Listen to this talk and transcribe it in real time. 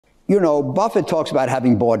You know, Buffett talks about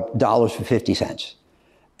having bought dollars for 50 cents.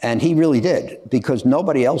 And he really did, because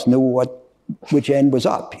nobody else knew which end was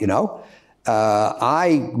up, you know.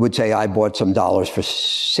 I would say I bought some dollars for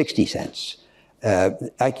 60 cents.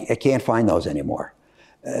 I can't find those anymore.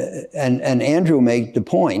 And Andrew made the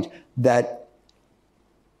point that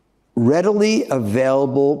readily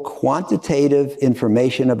available quantitative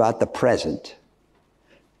information about the present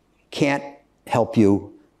can't help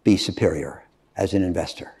you be superior as an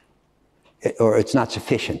investor, or it's not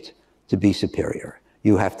sufficient to be superior.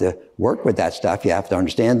 You have to work with that stuff. You have to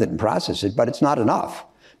understand it and process it, but it's not enough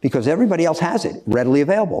because everybody else has it readily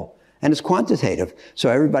available and it's quantitative, so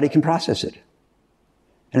everybody can process it.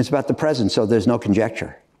 And it's about the present, so there's no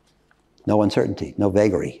conjecture, no uncertainty, no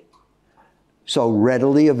vagary. So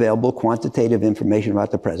readily available quantitative information about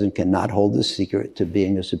the present cannot hold the secret to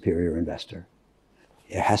being a superior investor.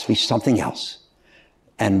 It has to be something else.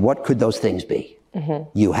 And what could those things be?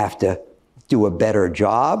 Mm-hmm. You have to do a better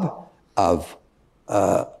job of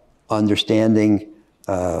understanding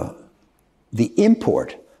the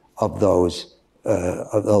import of those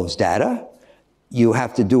data. You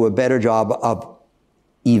have to do a better job of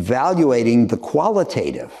evaluating the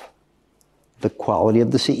qualitative, the quality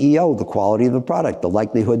of the CEO, the quality of the product, the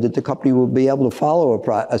likelihood that the company will be able to follow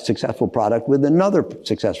a successful product with another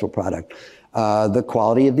successful product, the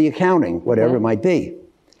quality of the accounting, whatever it might be.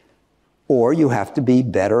 Or you have to be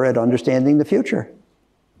better at understanding the future.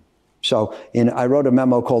 So I wrote a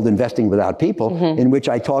memo called Investing Without People, in which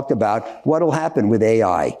I talked about what will happen with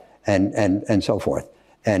AI and so forth,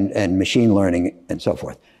 and machine learning and so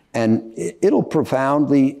forth. And it'll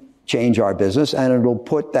profoundly change our business, and it'll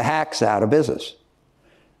put the hacks out of business.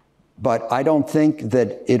 But I don't think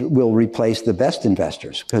that it will replace the best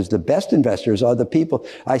investors, because the best investors are the people.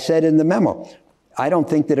 I said in the memo, I don't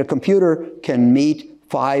think that a computer can meet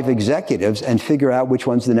 5 executives and figure out which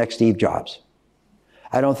one's the next Steve Jobs.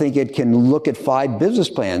 I don't think it can look at 5 business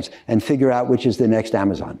plans and figure out which is the next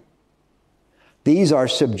Amazon. These are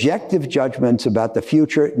subjective judgments about the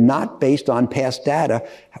future, not based on past data.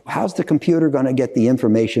 How's the computer going to get the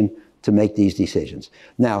information to make these decisions?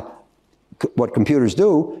 Now, what computers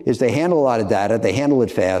do is they handle a lot of data, they handle it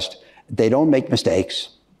fast, they don't make mistakes,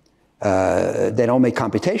 they don't make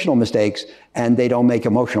computational mistakes, and they don't make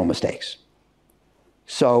emotional mistakes.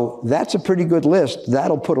 So that's a pretty good list.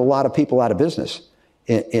 That'll put a lot of people out of business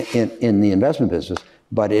in the investment business.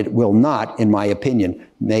 But it will not, in my opinion,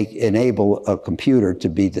 enable a computer to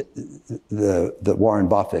be the Warren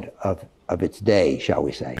Buffett of its day, shall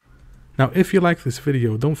we say. Now, if you like this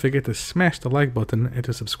video, don't forget to smash the like button and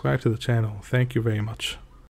to subscribe to the channel. Thank you very much.